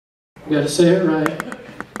You got to say it right.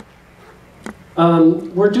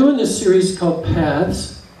 We're doing this series called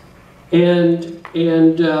Paths, and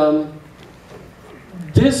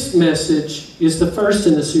this message is the first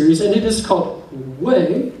in the series, and it is called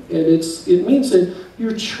Way, and it means that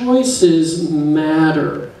your choices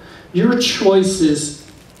matter. Your choices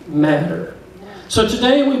matter. So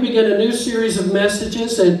today we begin a new series of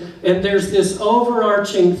messages, and there's this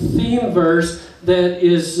overarching theme verse that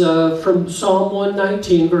is from Psalm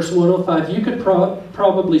 119, verse 105. You could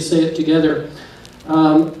probably say it together.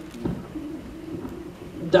 I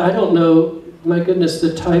don't know, my goodness,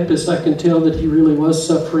 the typist, I can tell that he really was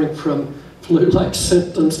suffering from flu-like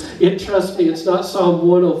symptoms. Trust me, it's not Psalm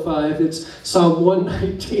 105, it's Psalm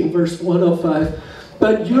 119, verse 105.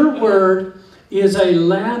 But your word is a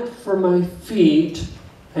lamp for my feet,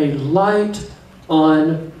 a light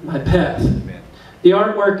on my path. Amen. The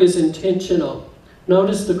artwork is intentional.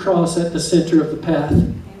 Notice the cross at the center of the path.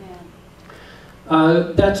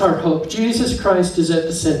 That's our hope. Jesus Christ is at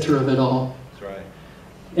the center of it all. That's right.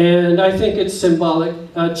 And I think it's symbolic.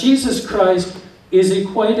 Jesus Christ is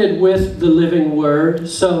equated with the living Word.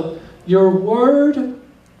 So your Word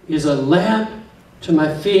is a lamp to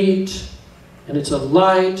my feet, and it's a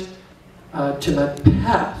light to my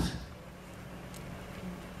path.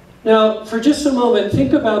 Now, for just a moment,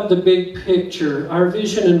 think about the big picture. Our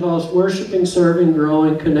vision involves worshiping, serving,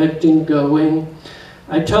 growing, connecting, going.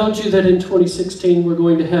 I told you that in 2016 we're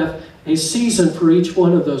going to have a season for each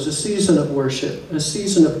one of those, a season of worship, a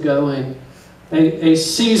season of going, a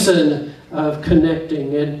season of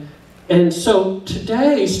connecting. And so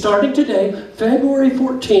today, starting today, February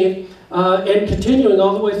 14th, and continuing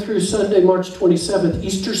all the way through Sunday, March 27th,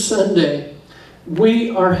 Easter Sunday, we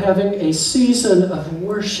are having a season of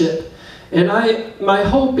worship. And my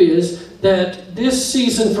hope is that this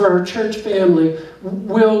season for our church family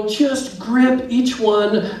will just grip each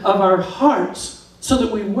one of our hearts so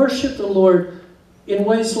that we worship the Lord in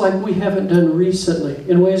ways like we haven't done recently,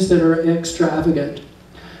 in ways that are extravagant.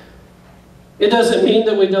 It doesn't mean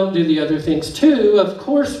that we don't do the other things too. Of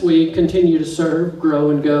course we continue to serve, grow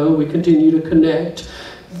and go. We continue to connect.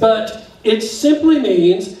 But it simply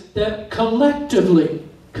means that collectively,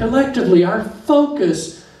 our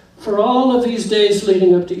focus for all of these days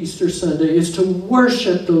leading up to Easter Sunday is to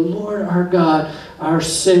worship the Lord our God, our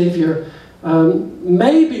Savior.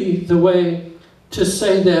 Maybe the way to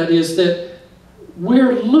say that is that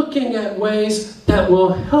we're looking at ways that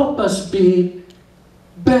will help us be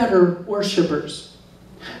better worshipers.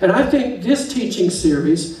 And I think this teaching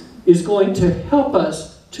series is going to help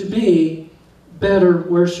us to be better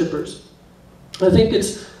worshipers. I think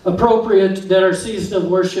it's appropriate that our season of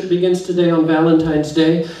worship begins today on Valentine's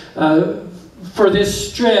Day. For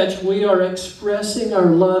this stretch, we are expressing our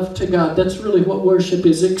love to God. That's really what worship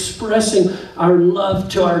is, expressing our love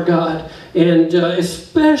to our God. And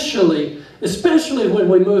especially when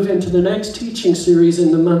we move into the next teaching series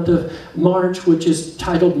in the month of March, which is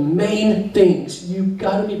titled Main Things. You've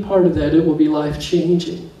got to be part of that. It will be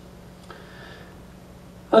life-changing.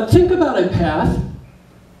 Think about a path.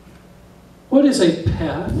 What is a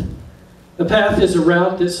path? A path is a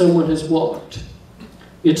route that someone has walked.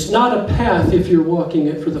 It's not a path if you're walking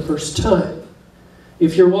it for the first time.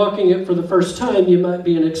 If you're walking it for the first time, you might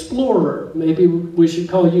be an explorer. Maybe we should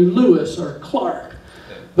call you Lewis or Clark.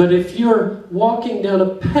 But if you're walking down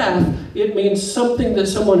a path, it means something that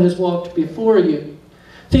someone has walked before you.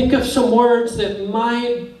 Think of some words that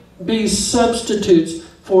might be substitutes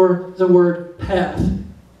for the word path.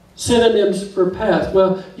 Synonyms for path.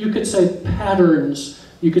 Well, you could say patterns.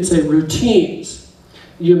 You could say routines.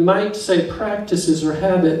 You might say practices or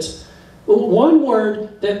habits. Well, one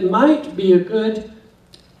word that might be a good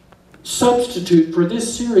substitute for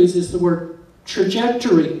this series is the word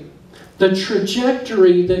trajectory. The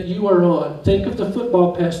trajectory that you are on. Think of the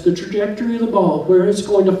football pass, the trajectory of the ball, where it's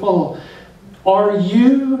going to fall. Are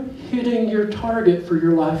you hitting your target for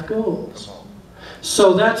your life goals?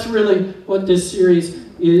 So that's really what this series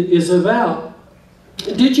is about.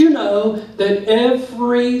 Did you know that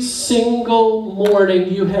every single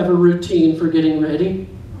morning you have a routine for getting ready?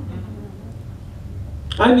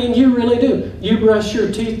 I mean, you really do. You brush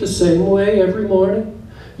your teeth the same way every morning.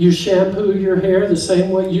 You shampoo your hair the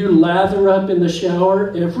same way. You lather up in the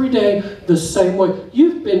shower every day the same way.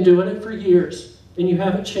 You've been doing it for years, and you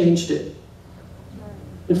haven't changed it.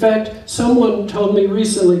 In fact, someone told me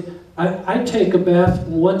recently, I take a bath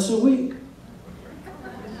once a week,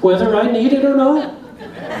 whether I need it or not.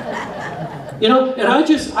 You know, and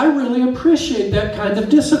I really appreciate that kind of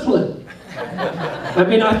discipline. I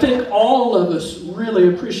mean, I think all of us really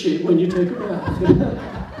appreciate when you take a bath.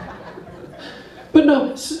 But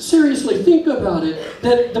no, seriously, think about it.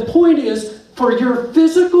 That the point is, for your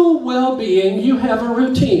physical well-being, you have a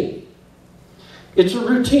routine. It's a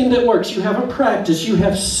routine that works. You have a practice. You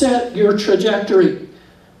have set your trajectory.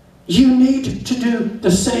 You need to do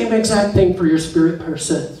the same exact thing for your spirit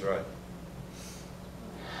person. That's right.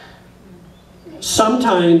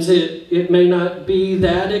 Sometimes it may not be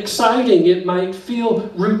that exciting. It might feel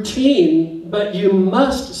routine, but you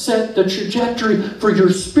must set the trajectory for your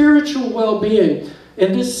spiritual well-being.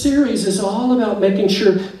 And this series is all about making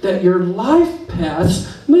sure that your life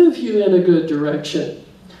paths move you in a good direction.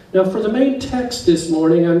 Now, for the main text this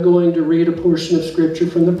morning, I'm going to read a portion of Scripture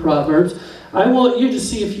from the Proverbs. I want you to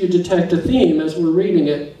see if you detect a theme as we're reading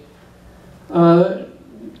it.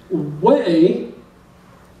 Way.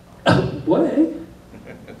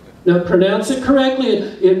 Now, pronounce it correctly.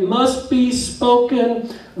 It must be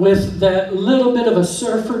spoken with that little bit of a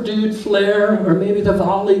surfer dude flair, or maybe the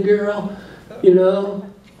volley girl, you know.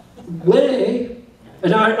 Way.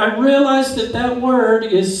 And I realized that word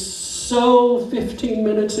is so 15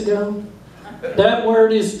 minutes ago. That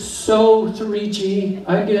word is so 3G.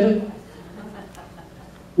 I get it.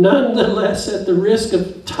 Nonetheless, at the risk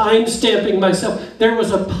of time-stamping myself, there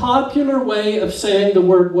was a popular way of saying the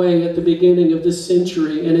word way at the beginning of this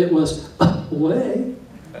century, and it was way.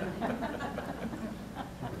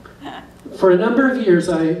 For a number of years,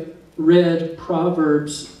 I read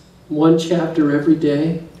Proverbs one chapter every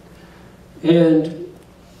day, and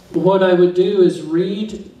what I would do is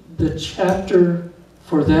read the chapter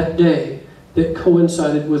for that day that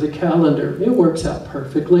coincided with a calendar. It works out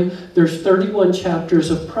perfectly. There's 31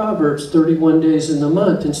 chapters of Proverbs, 31 days in the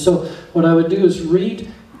month. And so what I would do is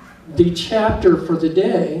read the chapter for the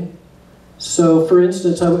day. So for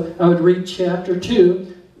instance, I would read chapter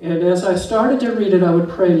 2, and as I started to read it, I would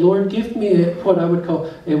pray, Lord, give me what I would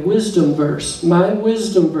call a wisdom verse, my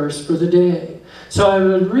wisdom verse for the day. So I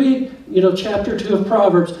would read, chapter 2 of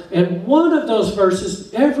Proverbs, and one of those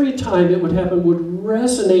verses, every time it would happen, would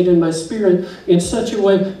resonate in my spirit in such a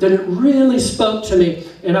way that it really spoke to me.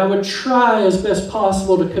 And I would try as best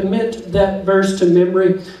possible to commit that verse to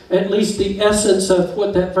memory, at least the essence of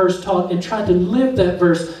what that verse taught, and try to live that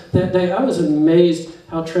verse that day. I was amazed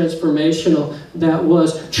how transformational that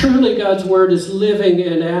was. Truly, God's Word is living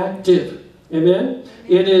and active. Amen?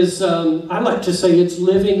 It is, I like to say it's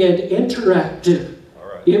living and interactive.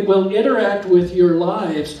 It will interact with your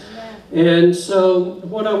lives. And so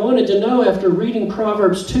what I wanted to know after reading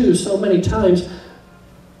Proverbs 2 so many times,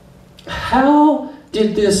 how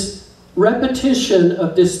did this repetition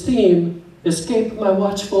of this theme escape my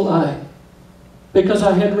watchful eye? Because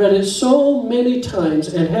I had read it so many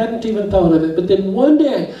times and hadn't even thought of it. But then one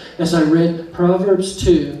day, as I read Proverbs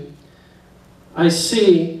 2, I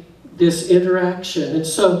see this interaction. And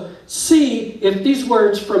so see if these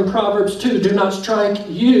words from Proverbs 2 do not strike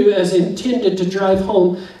you as intended to drive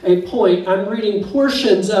home a point. I'm reading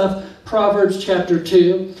portions of Proverbs chapter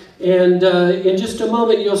 2, and in just a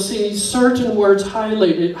moment you'll see certain words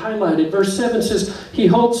highlighted. Verse 7 says, He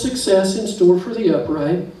holds success in store for the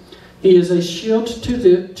upright. He is a shield to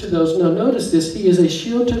those, now notice this, He is a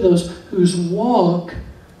shield to those whose walk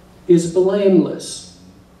is blameless.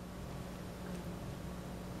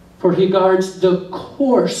 For He guards the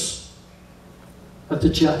course of the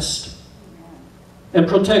just and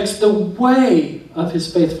protects the way of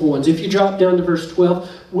His faithful ones. If you drop down to verse 12,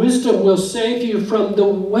 wisdom will save you from the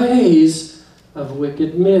ways of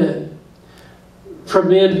wicked men, from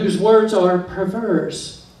men whose words are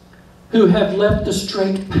perverse, who have left the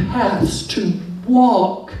straight paths to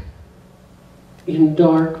walk in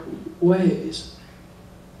dark ways.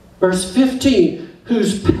 Verse 15,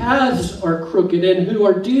 whose paths are crooked and who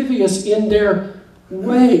are devious in their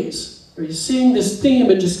ways. Are you seeing this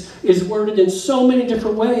theme? It just is worded in so many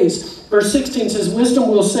different ways. Verse 16 says, wisdom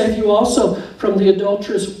will save you also from the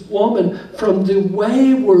adulterous woman, from the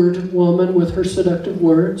wayward woman with her seductive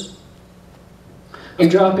words. I'm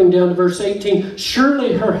dropping down to verse 18.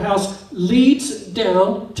 Surely her house leads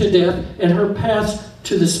down to death, and her paths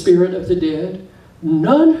to the spirit of the dead.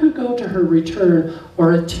 None who go to her return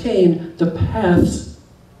or attain the paths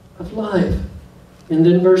of life. And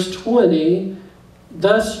then verse 20,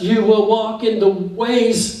 thus you will walk in the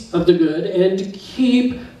ways of the good and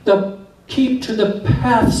keep to the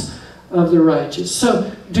paths of the righteous.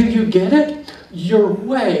 So, do you get it? Your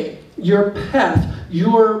way, your path,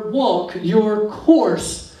 your walk, your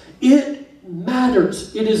course, it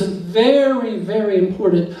matters. It is very, very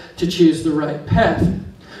important to choose the right path.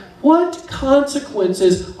 What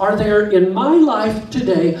consequences are there in my life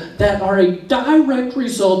today that are a direct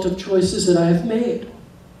result of choices that I have made?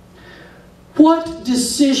 What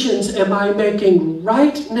decisions am I making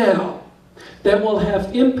right now that will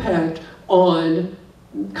have impact on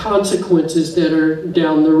consequences that are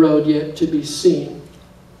down the road yet to be seen.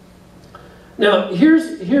 Now,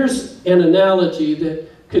 here's an analogy that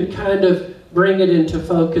could kind of bring it into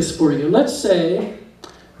focus for you. Let's say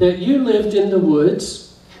that you lived in the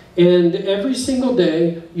woods, and every single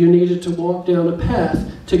day you needed to walk down a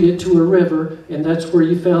path to get to a river, and that's where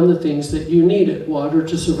you found the things that you needed: water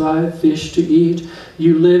to survive, fish to eat.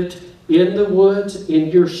 You lived in the woods, in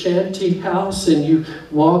your shanty house, and you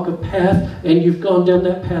walk a path, and you've gone down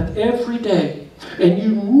that path every day, and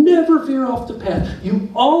you never veer off the path.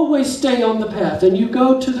 You always stay on the path, and you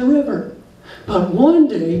go to the river. But one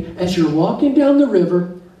day, as you're walking down the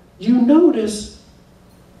river, you notice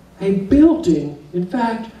a building. In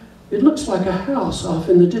fact, it looks like a house off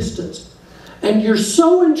in the distance. And you're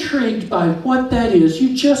so intrigued by what that is,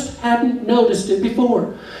 you just hadn't noticed it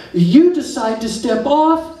before. You decide to step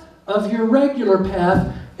off of your regular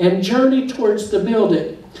path and journey towards the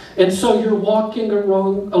building. And so you're walking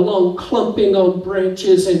along clumping on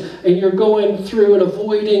branches, and you're going through and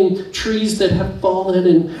avoiding trees that have fallen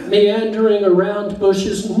and meandering around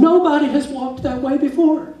bushes. Nobody has walked that way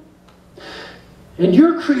before. And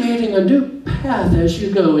you're creating a new path as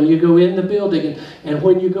you go, and you go in the building. And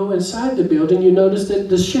when you go inside the building, you notice that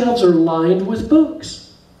the shelves are lined with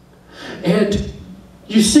books. And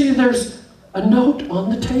you see there's a note on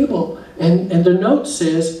the table, and the note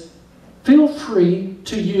says, feel free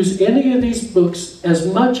to use any of these books as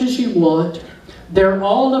much as you want. They're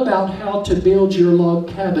all about how to build your log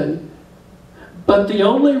cabin. But the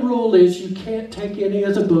only rule is you can't take any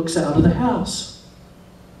of the books out of the house.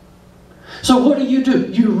 So what do?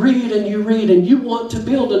 You read and you read, and you want to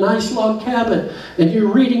build a nice log cabin, and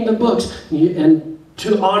you're reading the books, and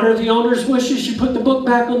to honor the owner's wishes, you put the book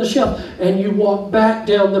back on the shelf, and you walk back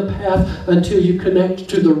down the path until you connect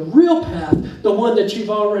to the real path, the one that you've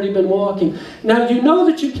already been walking. Now, you know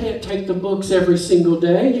that you can't take the books every single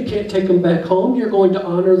day. You can't take them back home. You're going to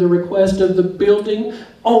honor the request of the building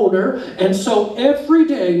owner. And so every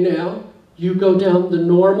day now, you go down the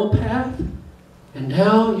normal path, and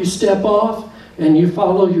now you step off, and you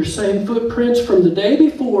follow your same footprints from the day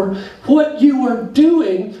before. What you are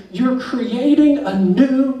doing, you're creating a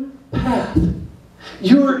new path.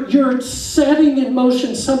 You're setting in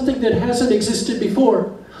motion something that hasn't existed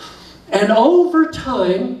before. And over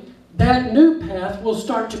time, that new path will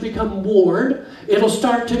start to become worn. You'll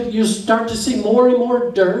start to see more and more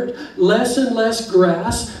dirt, less and less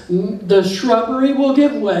grass. The shrubbery will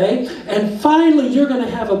give way, and finally you're going to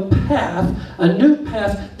have a path, a new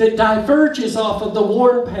path that diverges off of the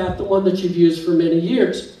worn path, the one that you've used for many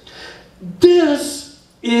years. This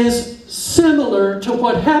is similar to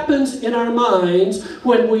what happens in our minds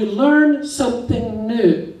when we learn something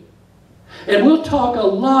new. And we'll talk a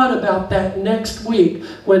lot about that next week,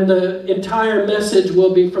 when the entire message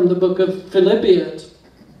will be from the book of Philippians.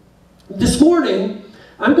 This morning,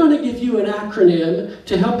 I'm going to give you an acronym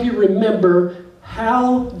to help you remember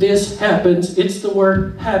how this happens. It's the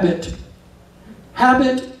word habit.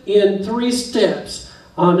 Habit in 3 steps.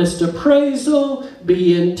 Honest appraisal,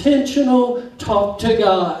 be intentional, talk to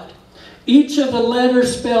God. Each of the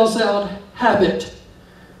letters spells out habit.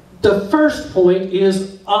 The first point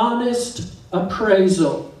is honest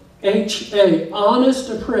appraisal. H-A, honest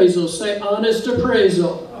appraisal. Say honest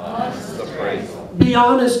appraisal. Honest appraisal. Be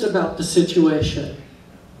honest about the situation.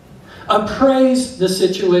 Appraise the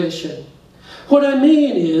situation. What I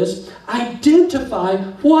mean is, identify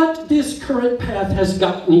what this current path has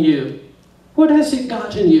gotten you. What has it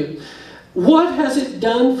gotten you? What has it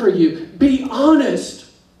done for you? Be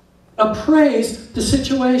honest. Appraise the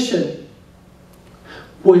situation.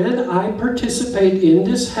 When I participate in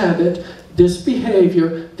this habit, this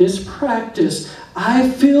behavior, this practice,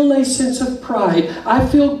 I feel a sense of pride. I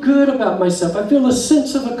feel good about myself. I feel a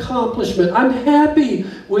sense of accomplishment. I'm happy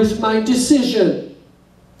with my decision.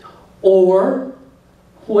 Or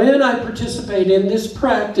when I participate in this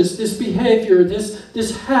practice, this behavior,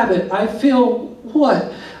 this habit, I feel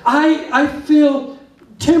what? I feel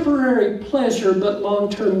temporary pleasure but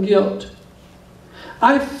long-term guilt.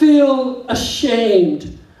 I feel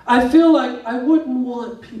ashamed. I feel like I wouldn't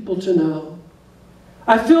want people to know.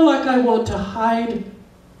 I feel like I want to hide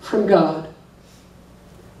from God.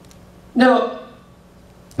 Now,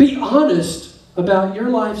 be honest about your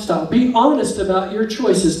lifestyle. Be honest about your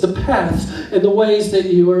choices, the paths, and the ways that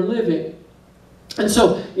you are living. And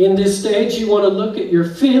so, in this stage, you want to look at your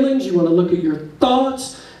feelings, you want to look at your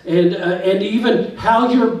thoughts, and even how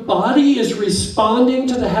your body is responding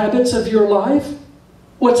to the habits of your life.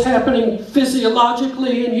 what's happening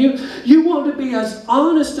physiologically in you. You want to be as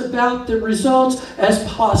honest about the results as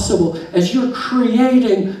possible as you're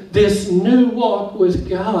creating this new walk with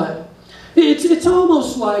God. It's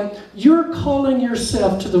almost like you're calling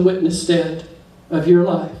yourself to the witness stand of your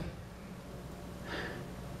life.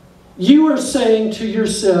 You are saying to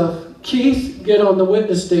yourself, Keith, get on the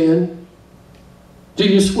witness stand. Do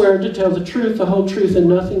you swear to tell the truth, the whole truth, and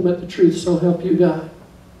nothing but the truth, so help you God?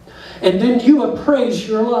 And then you appraise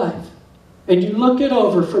your life. And you look it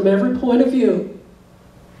over from every point of view.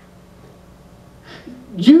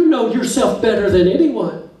 You know yourself better than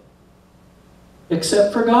anyone,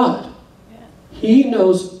 except for God. He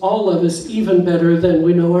knows all of us even better than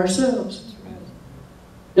we know ourselves.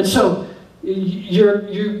 And so,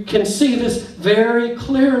 you can see this very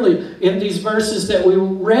clearly in these verses that we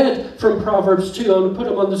read from Proverbs 2. I'm going to put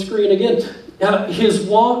them on the screen again. His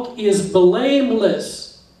walk is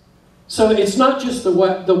blameless. So it's not just the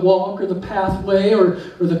walk or the pathway or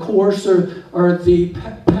the course or the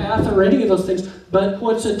path or any of those things, but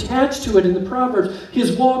what's attached to it in the Proverbs.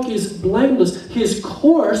 His walk is blameless. His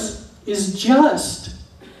course is just.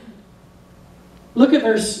 Look at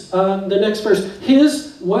the next verse.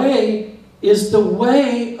 His way is the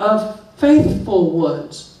way of faithful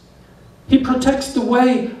ones. He protects the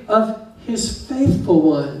way of his faithful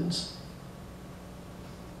ones.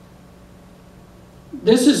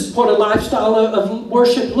 This is what a lifestyle of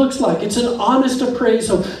worship looks like. It's an honest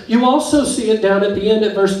appraisal. You also see it down at the end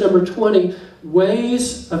at verse number 20.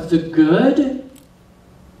 Ways of the good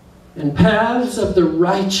and paths of the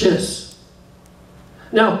righteous.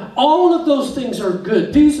 Now, all of those things are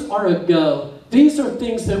good. These are a go. These are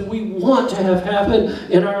things that we want to have happen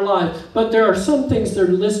in our life. But there are some things that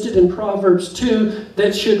are listed in Proverbs 2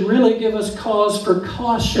 that should really give us cause for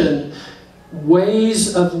caution.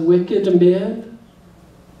 Ways of wicked men,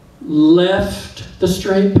 left the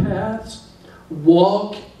straight paths,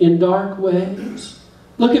 walk in dark ways.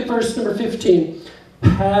 Look at verse number 15.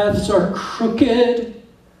 Paths are crooked,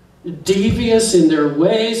 devious in their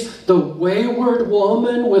ways. The wayward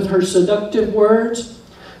woman with her seductive words.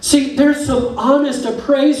 See, there's some honest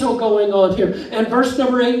appraisal going on here. And verse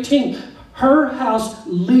number 18, her house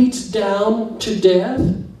leads down to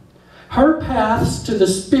death. Her paths to the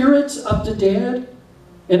spirits of the dead.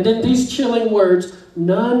 And then these chilling words,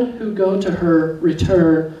 none who go to her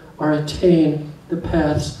return or attain the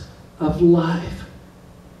paths of life.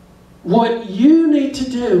 What you need to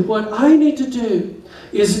do, what I need to do,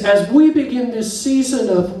 is as we begin this season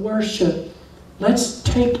of worship, let's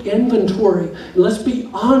take inventory. Let's be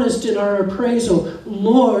honest in our appraisal.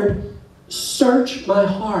 Lord, search my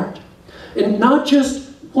heart. And not just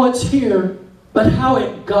what's here, but how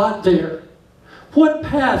it got there. What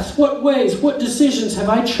paths, what ways, what decisions have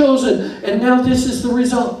I chosen? And now this is the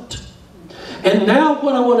result. And now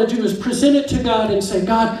what I want to do is present it to God and say,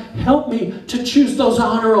 God, help me to choose those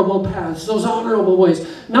honorable paths, those honorable ways.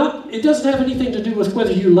 It doesn't have anything to do with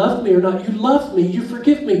whether you love me or not. You love me, you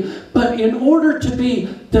forgive me. But in order to be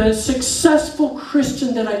the successful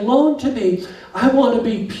Christian that I long to be, I want to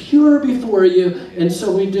be pure before you. And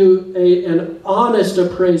so we do an honest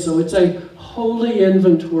appraisal. It's a holy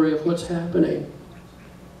inventory of what's happening.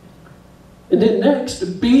 And then next,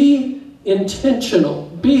 be intentional.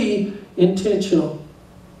 Be intentional.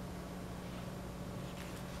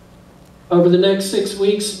 Over the next 6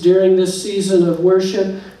 weeks during this season of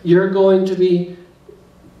worship, you're going to be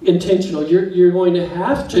intentional. You're going to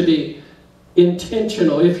have to be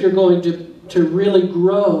intentional if you're going to really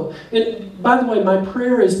grow. And by the way, my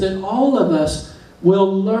prayer is that all of us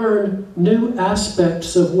will learn new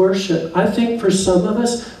aspects of worship. I think for some of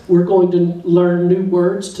us, we're going to learn new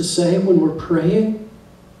words to say when we're praying.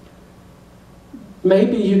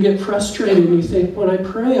 Maybe you get frustrated and you think, when I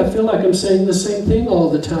pray, I feel like I'm saying the same thing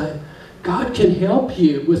all the time. God can help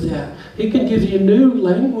you with that. He can give you new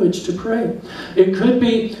language to pray. It could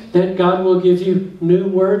be that God will give you new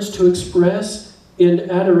words to express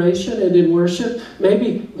in adoration and in worship.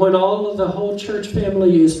 Maybe when all of the whole church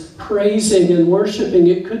family is praising and worshiping,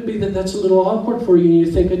 it could be that that's a little awkward for you. And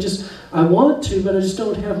you think, I want to, but I just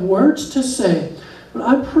don't have words to say. But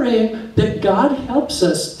I'm praying that God helps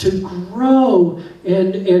us to grow.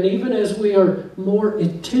 And even as we are more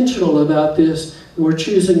intentional about this, we're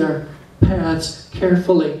choosing our paths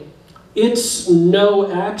carefully. It's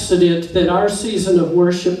no accident that our season of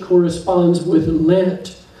worship corresponds with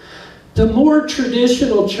Lent. The more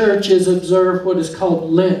traditional churches observe what is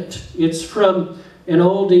called Lent. It's from an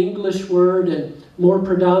Old English word, and more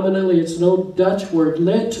predominantly it's an Old Dutch word.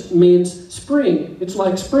 Lent means spring. It's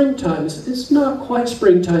like springtime. It's not quite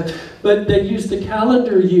springtime, but they use the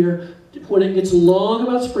calendar year when it gets long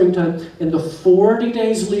about springtime, and the 40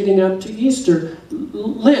 days leading up to Easter,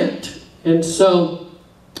 Lent. And so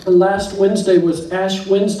last Wednesday was Ash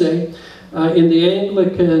Wednesday in the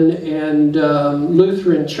Anglican and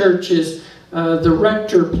Lutheran churches. The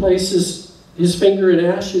rector places his finger in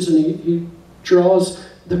ashes and he draws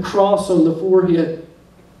the cross on the forehead.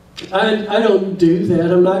 I don't do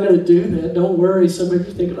that. I'm not going to do that. Don't worry. Some of you are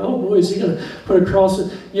thinking, oh boy, is he going to put a cross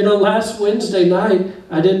in? You know, last Wednesday night,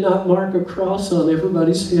 I did not mark a cross on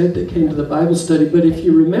everybody's head that came to the Bible study. But if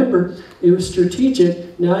you remember, it was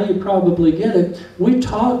strategic. Now you probably get it. We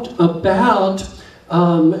talked about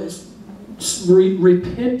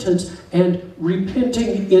repentance and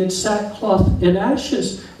repenting in sackcloth and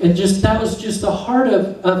ashes. And that was just the heart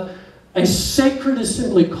of a sacred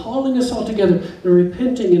assembly, calling us all together and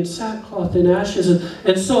repenting in sackcloth and ashes.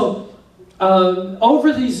 And so,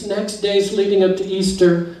 over these next days leading up to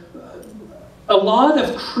Easter, a lot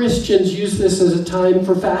of Christians use this as a time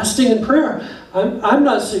for fasting and prayer. I'm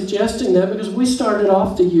not suggesting that because we started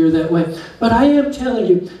off the year that way. But I am telling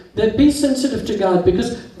you that be sensitive to God,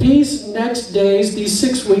 because these next days, these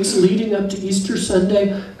 6 weeks leading up to Easter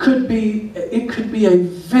Sunday, could be a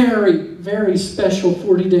very, very special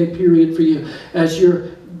 40-day period for you as you're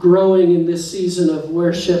growing in this season of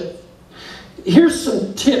worship. Here's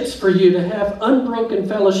some tips for you to have unbroken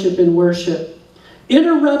fellowship in worship.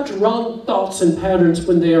 Interrupt wrong thoughts and patterns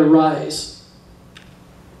when they arise.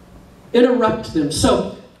 Interrupt them.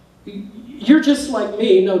 So, you're just like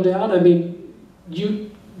me, no doubt. I mean,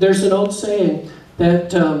 there's an old saying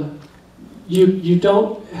that you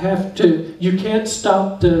don't have to, you can't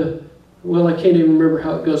stop the, well, I can't even remember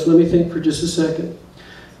how it goes. Let me think for just a second.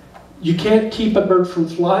 You can't keep a bird from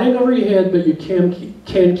flying over your head, but you can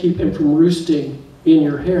keep him from roosting in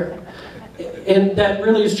your hair. And that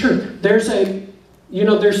really is true. There's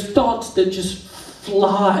thoughts that just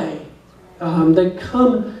fly. They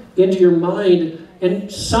come into your mind.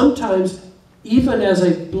 And sometimes, even as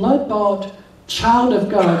a blood-bought child of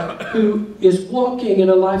God who is walking in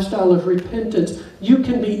a lifestyle of repentance, you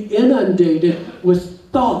can be inundated with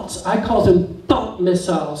thoughts. I call them thought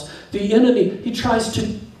missiles. The enemy, he tries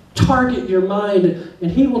to target your mind,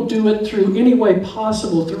 and he will do it through any way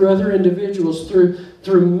possible, through other individuals, through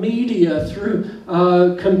media, through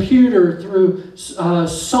computer, through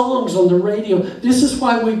songs on the radio. This is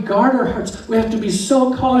why we guard our hearts. We have to be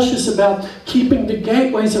so cautious about keeping the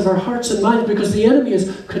gateways of our hearts and minds, because the enemy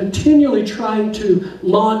is continually trying to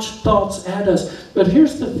launch thoughts at us. But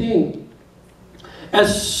here's the thing.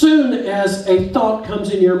 As soon as a thought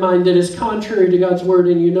comes in your mind that is contrary to God's word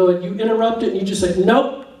and you know it, you interrupt it and you just say,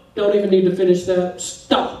 nope, don't even need to finish that.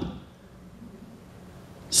 Stop.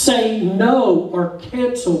 Say no or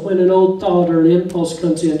cancel when an old thought or an impulse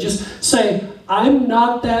comes in. Just say, I'm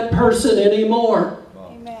not that person anymore.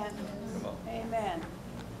 Amen. Amen.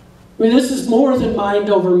 I mean, this is more than mind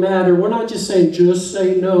over matter. We're not just saying, just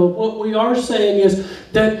say no. What we are saying is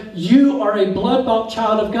that you are a blood-bought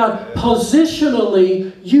child of God.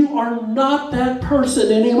 Positionally, you are not that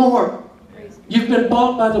person anymore. You've been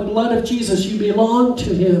bought by the blood of Jesus. You belong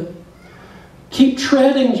to Him. Keep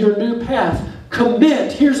treading your new path.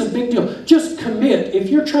 Commit. Here's a big deal. Just commit. If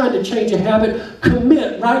you're trying to change a habit,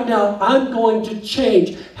 commit right now. I'm going to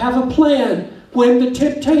change. Have a plan. When the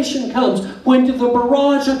temptation comes, when the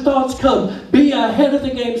barrage of thoughts come, be ahead of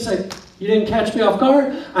the game. Say, you didn't catch me off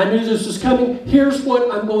guard. I knew this was coming. Here's what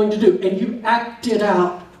I'm going to do. And you act it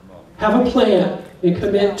out. Have a plan and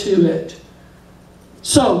commit to it.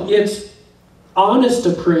 So it's honest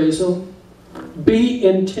appraisal. Be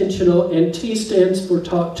intentional. And T stands for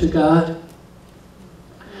talk to God.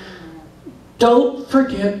 Don't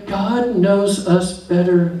forget, God knows us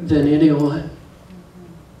better than anyone.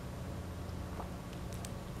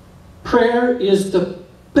 Prayer is the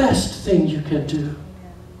best thing you can do.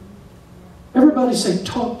 Everybody say,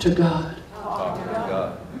 talk to God. Talk to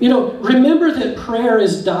God. You know, remember that prayer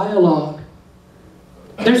is dialogue.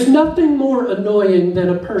 There's nothing more annoying than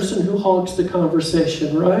a person who hogs the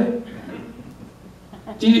conversation, right?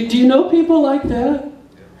 Do you know people like that?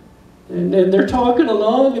 And they're talking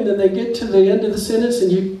along, and then they get to the end of the sentence,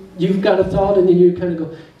 and you've got a thought, and then you kind of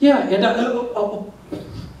go, yeah, and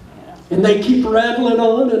and they keep rattling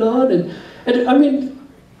on and on. And I mean,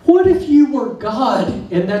 what if you were God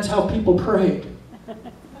and that's how people prayed?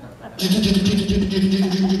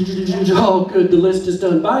 Oh, good, the list is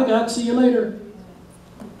done. Bye, God, see you later.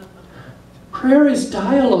 Prayer is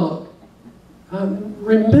dialogue.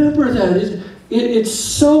 Remember that. It's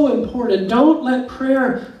so important. Don't let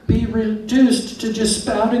prayer be reduced to just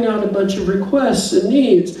spouting out a bunch of requests and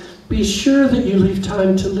needs. Be sure that you leave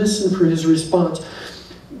time to listen for His response.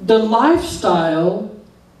 The lifestyle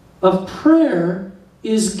of prayer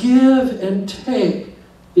is give and take.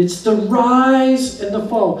 It's the rise and the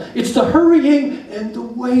fall. It's the hurrying and the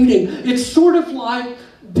waiting. It's sort of like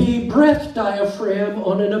the breath diaphragm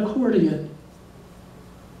on an accordion.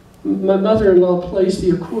 My mother-in-law plays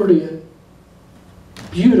the accordion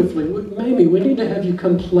beautifully. Mamie, we need to have you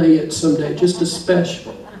come play it someday, just a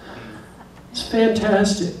special. It's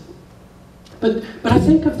fantastic. But I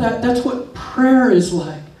think of that, that's what prayer is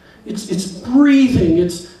like. It's breathing.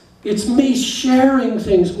 It's me sharing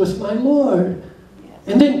things with my Lord.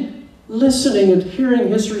 And then listening and hearing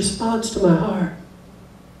His response to my heart.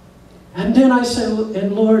 And then I say,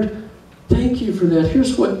 and Lord, thank you for that.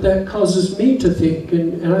 Here's what that causes me to think.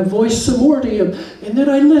 And I voice some more to Him. And then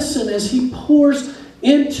I listen as He pours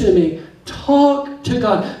into me. Talk to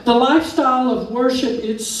God. The lifestyle of worship,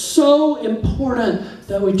 it's so important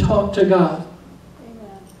that we talk to God.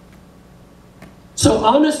 Amen. So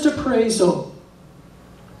honest appraisal.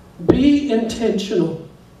 Be intentional.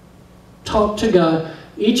 Talk to God.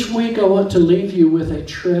 Each week I want to leave you with a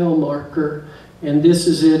trail marker. And this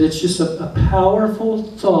is it. It's just a powerful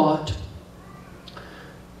thought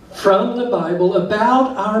from the Bible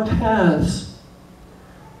about our paths.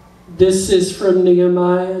 This is from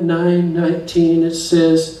Nehemiah 9:19. It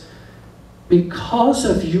says, because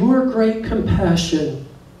of your great compassion,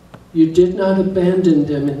 you did not abandon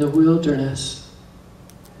them in the wilderness.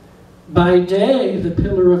 By day, the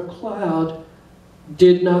pillar of cloud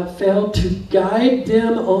did not fail to guide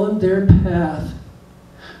them on their path,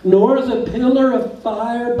 nor the pillar of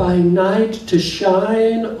fire by night to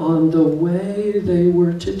shine on the way they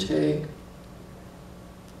were to take.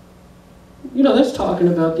 You know, that's talking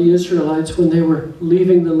about the Israelites when they were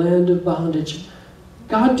leaving the land of bondage.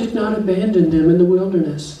 God did not abandon them in the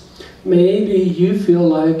wilderness. Maybe you feel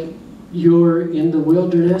like you're in the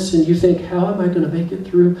wilderness and you think, how am I going to make it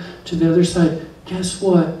through to the other side? Guess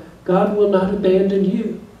what? God will not abandon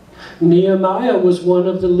you. Nehemiah was one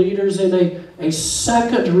of the leaders in a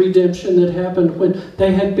second redemption that happened when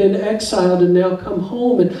they had been exiled and now come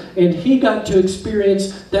home. And he got to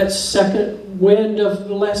experience that second wind of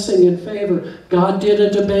blessing and favor. God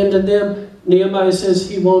didn't abandon them. Nehemiah says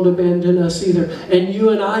He won't abandon us either. And you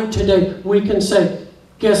and I today, we can say,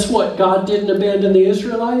 guess what? God didn't abandon the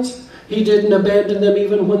Israelites. He didn't abandon them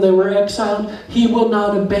even when they were exiled. He will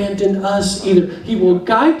not abandon us either. He will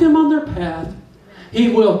guide them on their path. He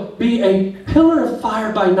will be a pillar of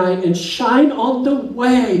fire by night and shine on the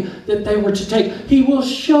way that they were to take. He will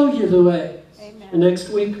show you the way. Amen. And next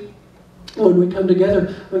week, when we come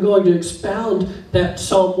together, we're going to expound that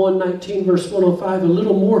Psalm 119, verse 105 a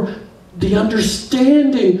little more. The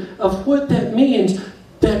understanding of what that means,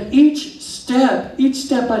 that each step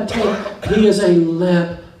I take, He is a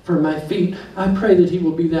lamp for my feet. I pray that He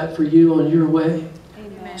will be that for you on your way.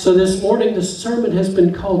 Amen. So this morning, the sermon has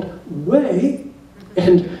been called Way.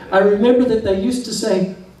 And I remember that they used to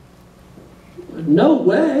say, no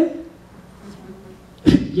way.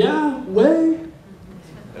 Yeah, way.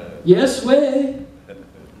 Yes, way.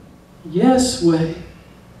 Yes, way.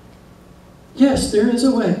 Yes, there is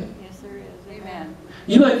a way. Yes, there is. Amen.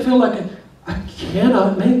 You might feel like, I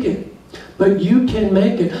cannot make it. But you can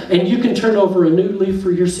make it. And you can turn over a new leaf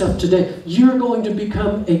for yourself today. You're going to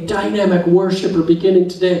become a dynamic worshiper beginning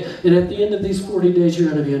today. And at the end of these 40 days, you're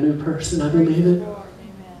going to be a new person. I believe it.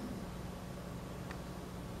 Amen.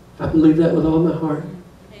 I believe that with all my heart.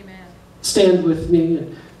 Amen. Stand with me,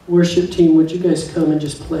 and worship team, would you guys come and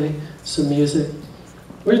just play some music?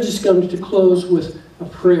 We're just going to close with a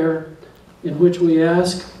prayer in which we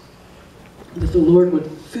ask that the Lord would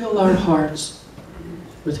fill our hearts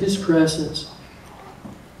with His presence.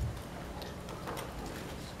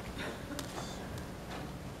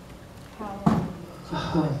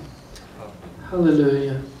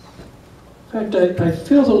 Hallelujah. In fact, I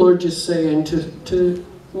feel the Lord just saying to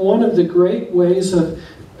one of the great ways of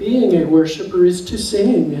being a worshiper is to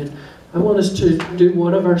sing. And I want us to do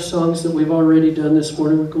one of our songs that we've already done this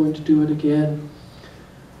morning. We're going to do it again.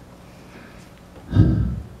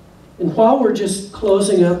 And while we're just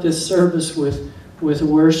closing out this service with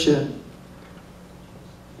worship,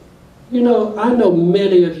 you know, I know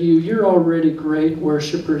many of you, you're already great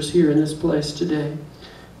worshipers here in this place today.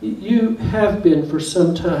 You have been for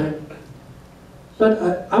some time.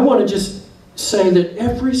 But I want to just say that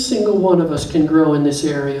every single one of us can grow in this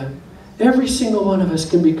area. Every single one of us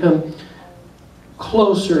can become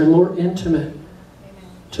closer and more intimate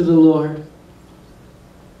to the Lord.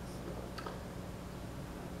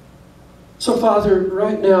 So, Father,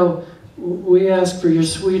 right now, we ask for your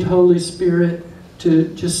sweet Holy Spirit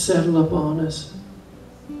to just settle upon us.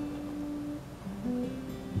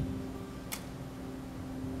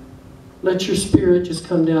 Let your Spirit just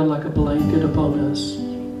come down like a blanket upon us.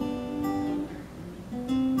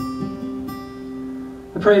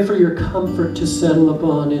 I pray for your comfort to settle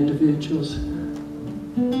upon individuals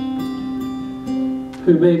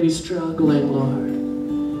who may be struggling, Lord.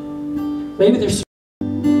 Maybe they're...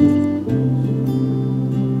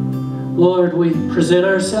 Lord, we present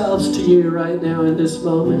ourselves to you right now in this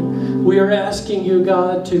moment. We are asking you,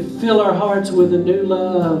 God, to fill our hearts with a new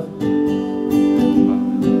love,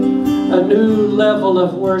 a new level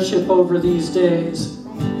of worship over these days.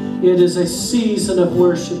 It is a season of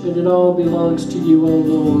worship, and it all belongs to you, O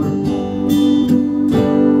Lord.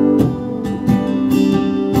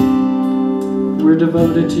 We're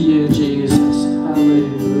devoted to you, Jesus.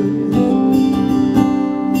 Hallelujah.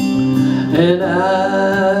 And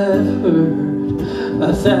I've heard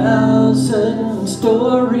 1,000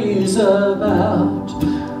 stories about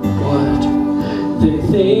what they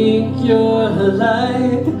think you're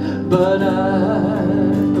like, but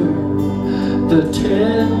I've heard the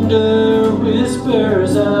tender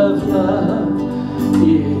whispers of love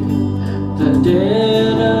in the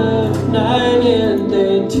dead of night, and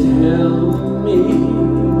they tell me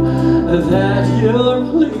that you're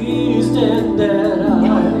pleased and that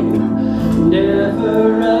I'm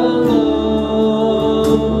never alone.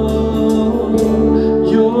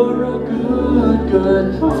 You're a good,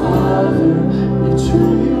 good Father. It's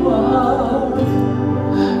real.